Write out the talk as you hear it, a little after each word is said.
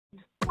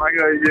I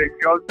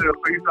go to the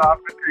police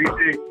officer and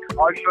say,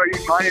 I'll show you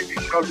mine if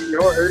you show me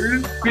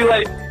yours.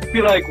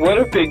 Be like, what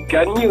a big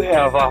gun you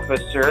have,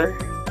 officer.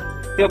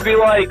 He'll be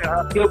like,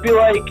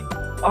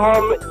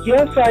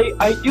 yes,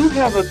 I do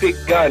have a big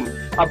gun.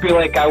 I'll be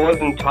like, I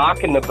wasn't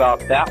talking about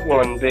that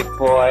one, big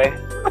boy.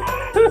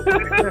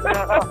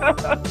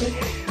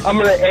 I'm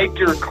gonna egg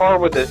your car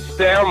with a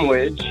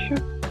sandwich,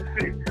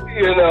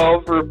 you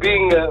know, for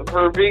being a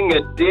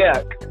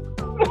dick.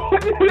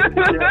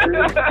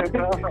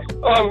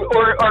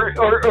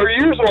 Or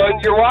here's one.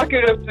 You're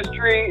walking up the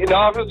street, an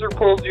officer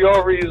pulls you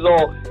over. He's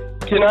all,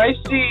 can I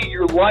see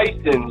your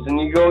license? And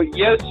you go,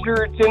 yes,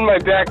 sir, it's in my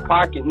back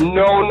pocket.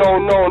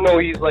 No.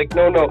 He's like,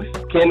 no.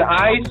 Can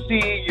I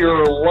see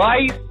your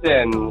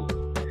license?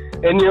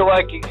 And you're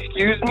like,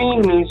 excuse me?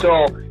 And he's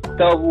all,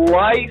 the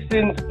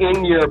license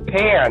in your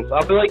pants.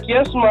 I'll be like,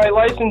 yes, my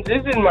license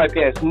is in my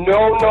pants.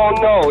 No.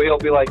 He'll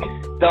be like,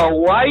 the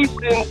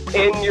license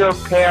in your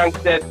pants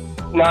that's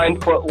 9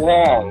 foot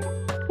long.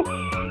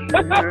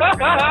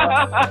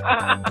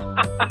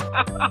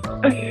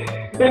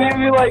 And he'd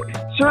be like,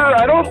 sir,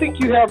 I don't think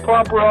you have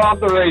proper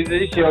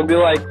authorization. I'll be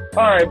like,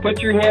 all right, put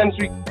your hands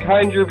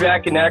behind your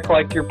back and act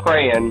like you're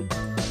praying.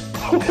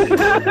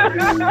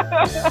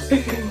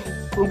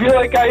 I'll be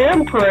like, I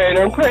am praying.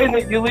 I'm praying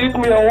that you leave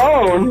me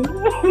alone.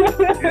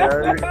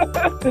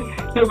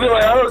 He'll be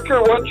like, I don't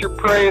care what you're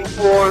praying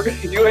for.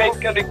 You ain't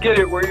gonna get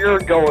it where you're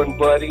going,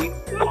 buddy.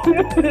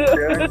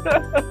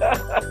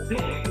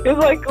 It's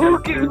like, who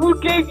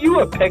gave you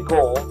a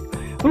pickle?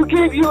 Who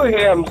gave you a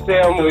ham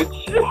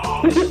sandwich?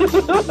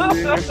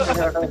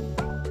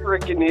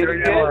 Freaking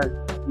idiot.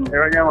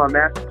 Here I am in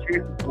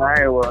Massachusetts and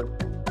Iowa.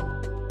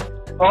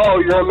 Oh,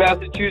 you're in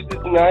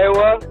Massachusetts and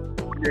Iowa?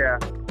 Yeah.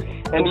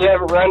 And you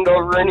haven't run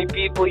over any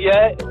people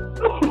yet?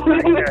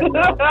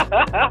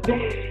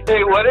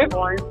 Hey, what if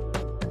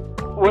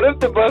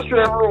the bus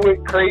driver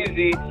went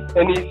crazy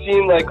and he's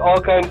seen like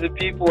all kinds of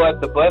people at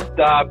the bus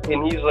stop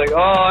and he's like, oh,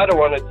 I don't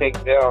want to take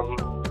them.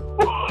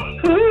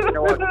 You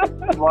know what?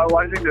 Well,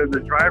 I think the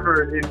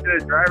driver, instead of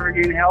the driver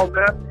getting held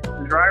up,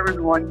 the driver's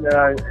the one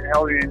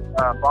held in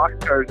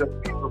boxcars up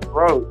people's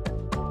throats.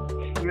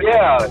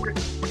 Yeah,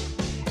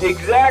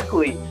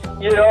 exactly.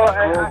 You know,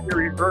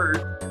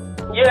 reverse.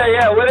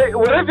 Yeah. What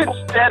if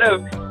instead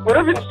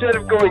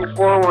of going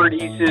forward,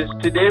 he says,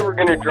 today we're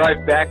going to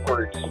drive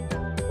backwards.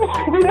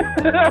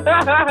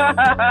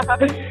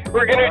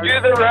 We're going to do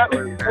the route.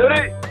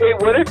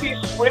 What if he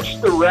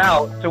switched the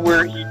route to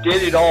where he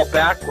did it all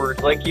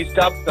backwards? Like he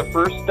stopped the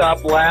first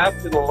stop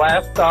last and the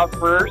last stop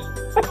first?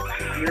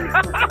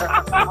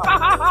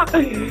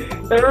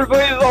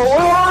 Everybody's like, where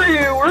are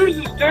you? Where's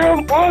this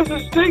damn bus?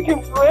 It's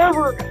taking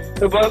forever.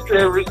 The bus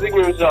driver's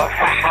thinking to himself,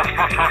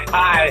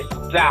 I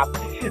stopped.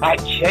 I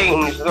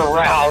changed the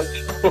route.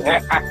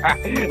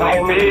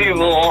 I'm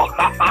evil.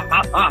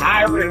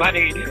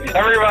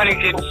 Everybody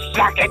can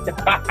suck it.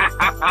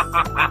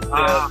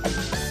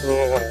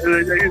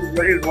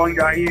 There's one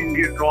guy,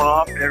 he's going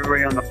off to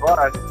everybody on the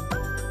bus.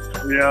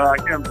 You know, I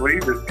can't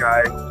believe this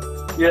guy.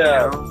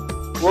 Yeah. You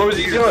know? What was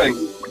he doing?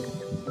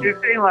 He's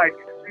saying like,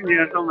 you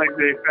know, something like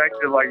the effect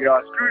of like,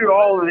 screw you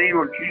all in the name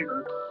of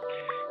Jesus.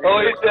 Oh,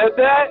 he said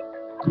that?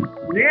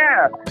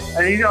 Yeah,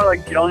 and he's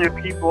like yelling at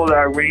people that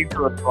are waiting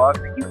for the bus.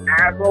 You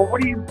asshole,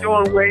 what are you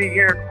doing waiting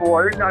here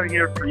for? There's nothing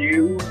here for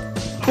you.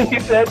 He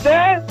said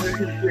that?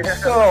 Yeah.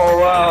 Oh,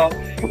 wow.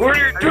 What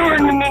are you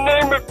doing in the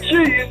name of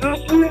Jesus?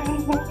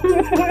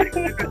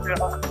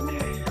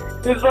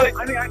 It's like...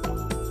 I mean, I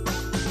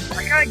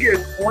kind of get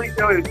his point,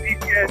 though, to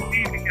PTSD,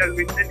 because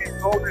we send these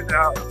soldiers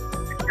out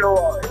to kill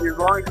as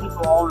long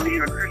people all in the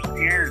name of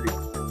Christianity.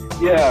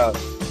 Yeah.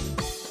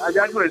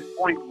 That's what his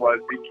point was.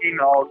 He came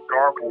all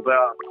garbled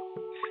up.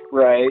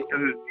 Right.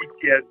 Because of his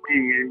PTSD,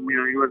 and, you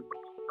know, he wasn't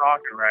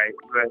talking right.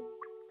 But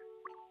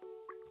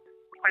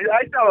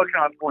I saw what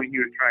kind of point he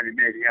was trying to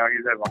make. You know, he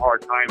was having a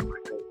hard time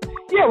with it.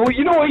 Yeah, well,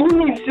 you know what? He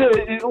needs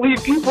to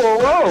leave people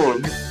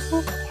alone.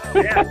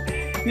 Yeah.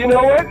 You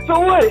know what?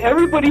 So what?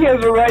 Everybody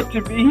has a right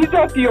to be. He's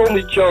not the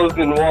only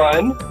chosen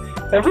one.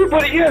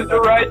 Everybody has the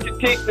right to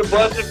take the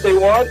bus if they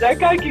want. That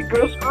guy can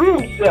go screw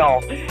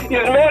himself. As a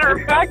matter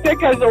of fact, that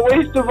guy's a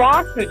waste of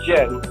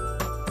oxygen.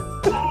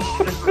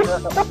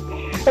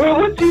 I mean,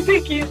 what do you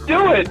think he's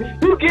doing?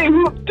 Who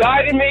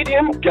died and made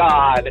him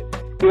God?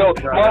 You know,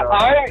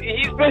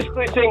 he's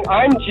basically saying,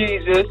 I'm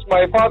Jesus.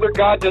 My Father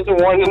God doesn't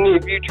want any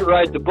of you to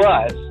ride the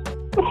bus.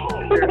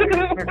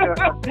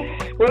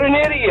 What an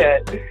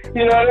idiot.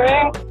 You know what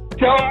I mean?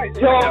 Tell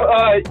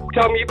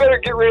him you better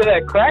get rid of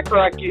that crack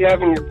rock you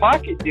have in your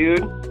pocket, dude.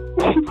 You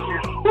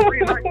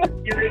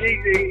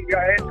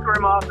escort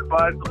him off the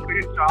bus, the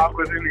police talk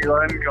with him, you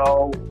let him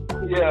go.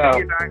 Yeah.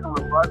 Get back on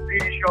the bus, you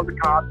show the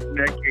cops the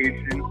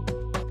medication.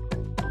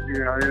 You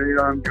know, you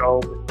let him go.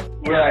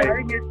 Right.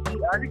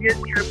 I think his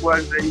trip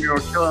was that, you know,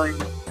 killing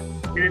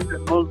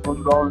innocent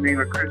Muslims all in the name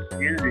of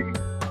Christianity.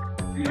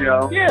 You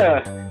know?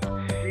 Yeah.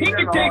 He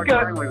could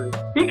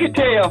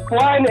take a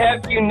flying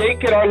at you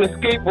naked on a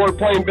skateboard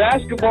playing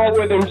basketball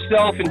with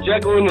himself and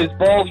juggling his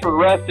balls for the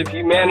rest of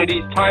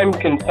humanity's time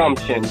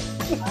consumption.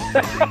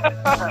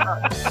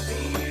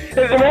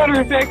 As a matter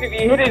of fact, if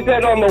he hit his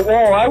head on the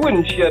wall, I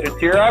wouldn't shed a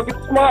tear. I would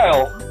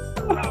smile.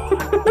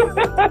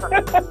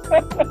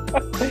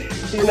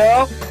 You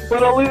know?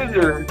 What a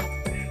loser.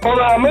 Hold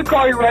on, I'm going to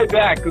call you right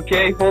back,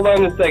 okay? Hold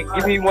on a sec.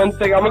 Give me 1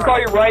 second. I'm going to call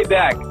you right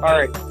back. All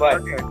right, bye.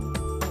 Okay.